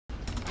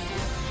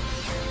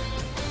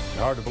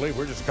Hard to believe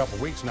we're just a couple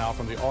weeks now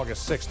from the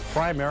August 6th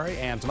primary,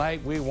 and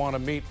tonight we want to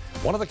meet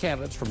one of the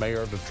candidates for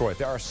mayor of Detroit.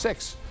 There are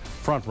 6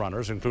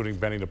 frontrunners, including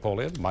Benny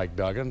Napoleon, Mike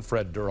Duggan,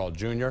 Fred Durrell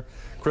Jr.,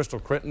 Crystal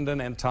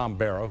Crittenden, and Tom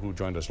Barrow, who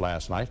joined us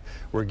last night.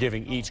 We're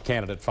giving each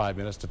candidate 5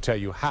 minutes to tell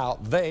you how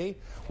they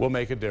will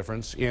make a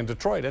difference in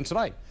Detroit. And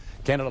tonight,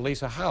 candidate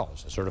Lisa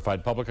Howze, a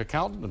certified public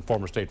accountant and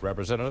former state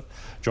representative,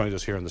 joins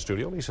us here in the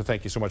studio. Lisa,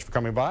 thank you so much for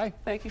coming by.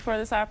 Thank you for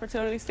this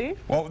opportunity, Steve.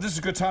 Well, this is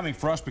good timing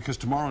for us because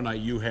tomorrow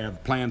night you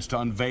have plans to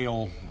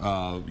unveil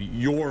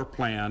your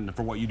plan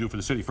for what you do for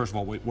the city. First of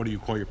all, what do you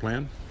call your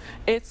plan?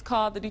 It's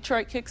called the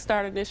Detroit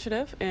Kickstart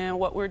Initiative, and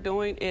what we're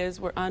doing is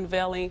we're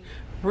unveiling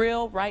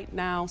real right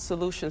now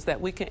solutions that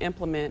we can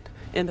implement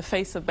in the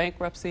face of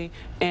bankruptcy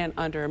and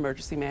under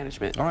emergency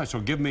management. All right,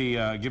 so give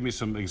me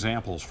some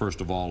examples,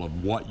 first of all,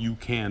 of what you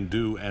can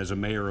do as a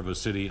mayor of a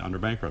city under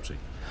bankruptcy.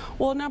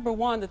 Well, number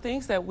one, the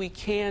things that we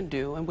can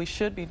do and we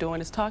should be doing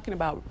is talking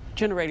about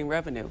generating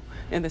revenue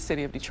in the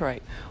city of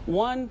Detroit.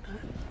 One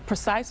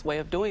precise way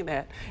of doing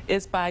that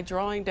is by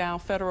drawing down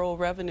federal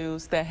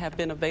revenues that have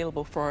been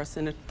available for us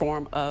in the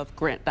form of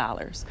grant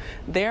dollars.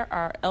 There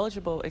are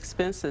eligible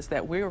expenses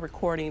that we're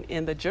recording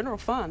in the general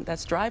fund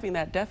that's driving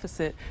that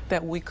deficit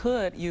that we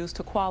could use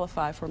to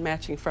qualify for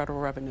matching federal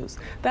revenues.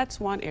 That's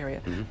one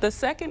area. The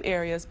second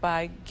area is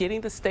by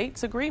getting the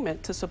state's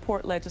agreement to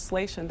support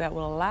legislation that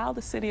will allow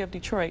the city of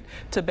Detroit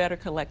to better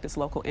collect its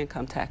local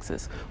income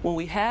taxes. When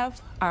we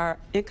have our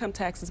income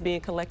taxes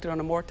being collected on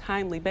a more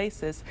timely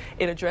basis,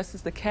 it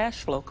addresses the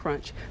cash flow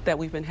crunch that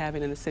we've been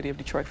having in the city of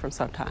Detroit for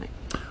some time.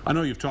 I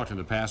know you've talked in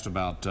the past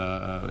about,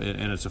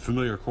 and it's a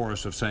familiar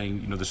chorus of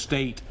saying, you know, the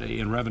state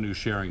in revenue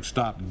sharing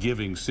stopped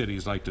giving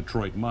cities like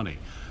Detroit money.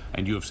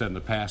 And you have said in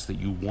the past that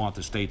you want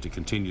the state to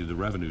continue the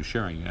revenue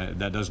sharing.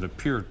 That doesn't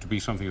appear to be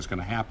something that's going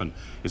to happen.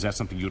 Is that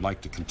something you'd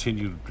like to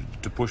continue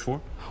to push for?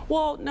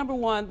 Well, number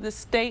one, the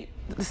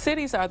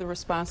cities are the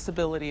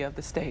responsibility of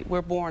the state.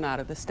 We're born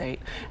out of the state.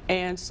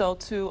 And so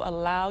to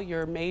allow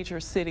your major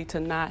city to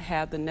not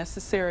have the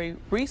necessary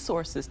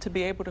resources to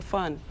be able to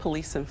fund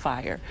police and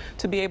fire,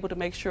 to be able to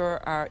make sure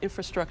our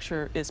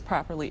infrastructure is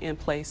properly in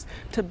place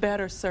to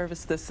better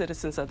service the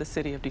citizens of the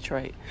city of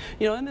Detroit.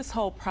 You know, in this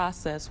whole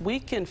process, we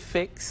can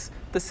fix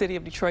the city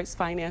of Detroit's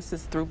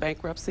finances through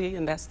bankruptcy,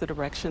 and that's the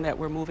direction that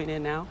we're moving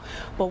in now.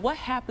 But what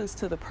happens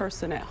to the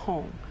person at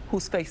home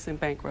who's facing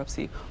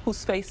bankruptcy,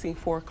 who's facing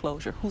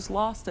foreclosure, who's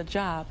lost a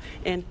job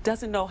and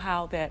doesn't know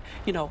how that,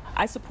 you know,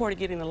 I supported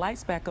getting the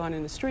lights back on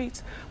in the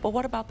streets, but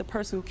what about the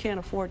person who can't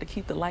afford to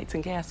keep the lights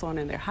and gas on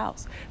in their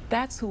house?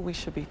 That's who we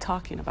should be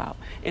talking about.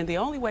 And the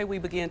only way we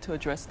begin to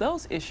address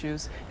those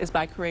issues is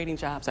by creating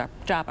job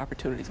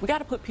opportunities. We got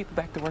to put people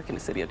back to work in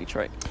the city of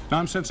Detroit. Now,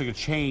 I'm sensing a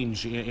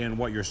change in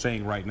what you're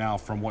saying right now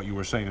from what you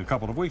were saying a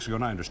couple of weeks ago,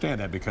 and I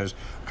understand that because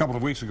a couple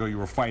of weeks ago you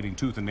were fighting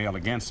tooth and nail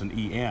against an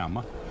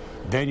EM.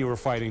 Then you were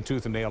fighting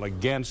tooth and nail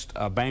against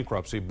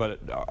bankruptcy,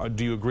 but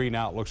do you agree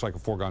now it looks like a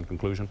foregone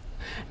conclusion?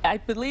 I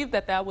believe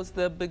that that was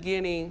the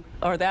beginning,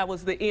 or that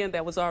was the end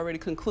that was already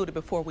concluded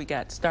before we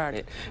got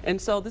started.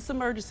 And so this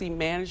emergency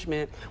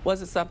management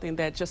wasn't something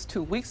that just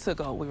 2 weeks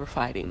ago we were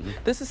fighting.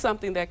 This is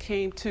something that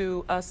came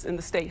to us in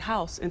the State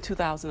House in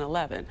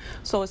 2011.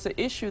 So it's an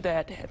issue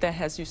that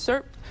has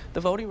usurped the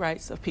voting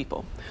rights of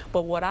people.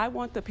 But what I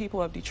want the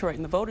people of Detroit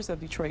and the voters of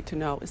Detroit to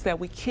know is that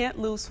we can't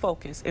lose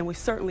focus, and we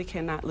certainly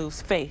cannot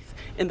lose faith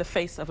in the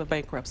face of a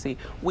bankruptcy.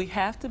 We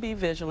have to be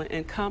vigilant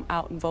and come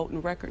out and vote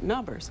in record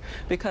numbers,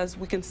 because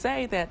we can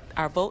say that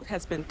our vote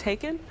has been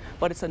taken,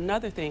 but it's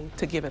another thing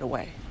to give it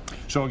away.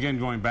 So again,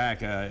 going back,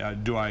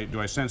 do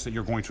I sense that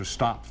you're going to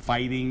stop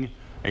fighting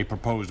a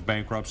proposed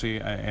bankruptcy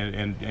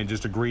and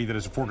just agree that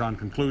it's a foregone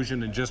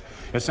conclusion, and just,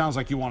 it sounds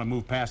like you want to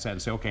move past that and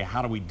say, okay,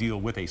 how do we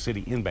deal with a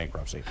city in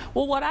bankruptcy?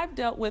 Well, what I've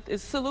dealt with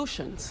is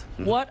solutions.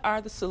 What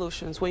are the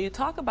solutions? When you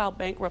talk about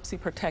bankruptcy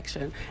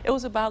protection, it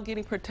was about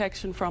getting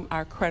protection from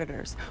our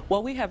creditors.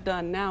 What we have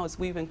done now is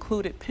we've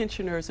included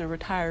pensioners and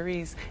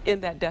retirees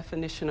in that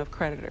definition of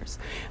creditors.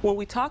 When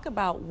we talk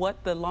about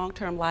what the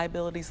long-term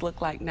liabilities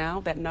look like now,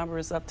 that number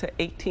is up to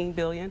 $18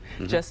 billion.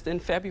 Just in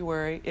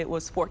February, it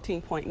was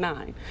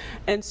 14.9.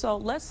 And so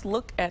let's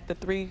look at the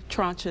 3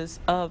 tranches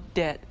of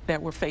debt that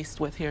we're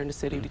faced with here in the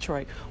city of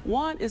Detroit.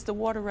 One is the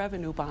water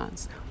revenue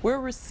bonds. We're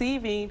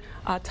receiving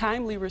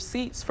timely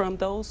receipts from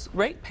those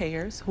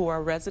ratepayers who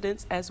are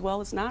residents as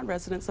well as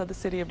non-residents of the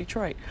city of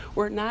Detroit.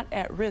 We're not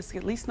at risk,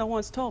 at least no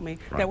one's told me,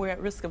 that we're at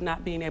risk of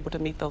not being able to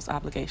meet those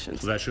obligations.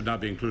 So that should not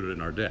be included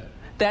in our debt?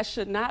 That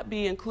should not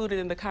be included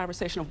in the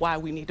conversation of why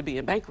we need to be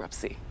in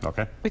bankruptcy.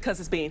 Okay. Because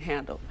it's being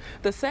handled.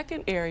 The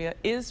second area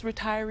is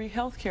retiree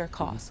health care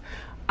costs.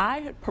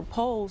 I had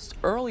proposed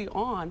early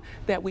on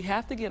that we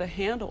have to get a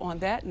handle on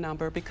that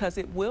number because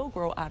it will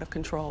grow out of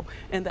control,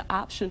 and the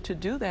option to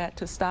do that,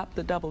 to stop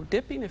the double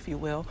dipping, if you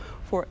will,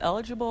 for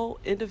eligible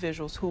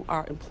individuals who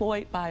are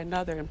employed by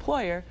another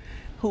employer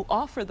who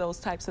offer those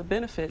types of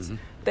benefits,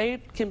 they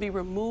can be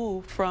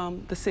removed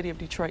from the City of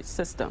Detroit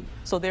system.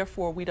 So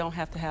therefore, we don't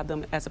have to have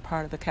them as a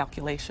part of the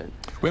calculation.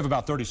 We have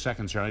about 30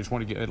 seconds here. I just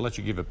want to let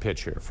you give a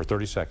pitch here for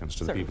 30 seconds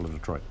to the people of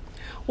Detroit.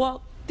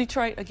 Well,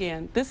 Detroit,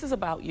 again, this is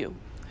about you.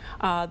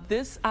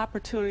 This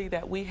opportunity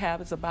that we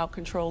have is about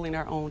controlling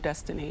our own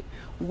destiny.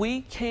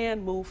 We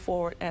can move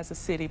forward as a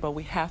city, but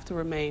we have to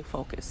remain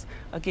focused.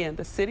 Again,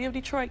 the city of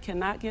Detroit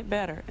cannot get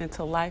better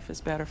until life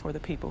is better for the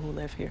people who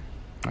live here.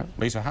 All right.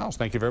 Lisa Howze,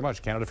 thank you very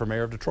much, candidate for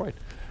mayor of Detroit.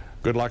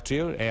 Good luck to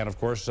you, and of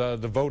course the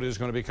vote is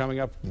going to be coming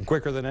up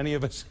quicker than any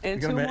of us in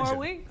can 2 imagine. more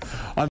weeks.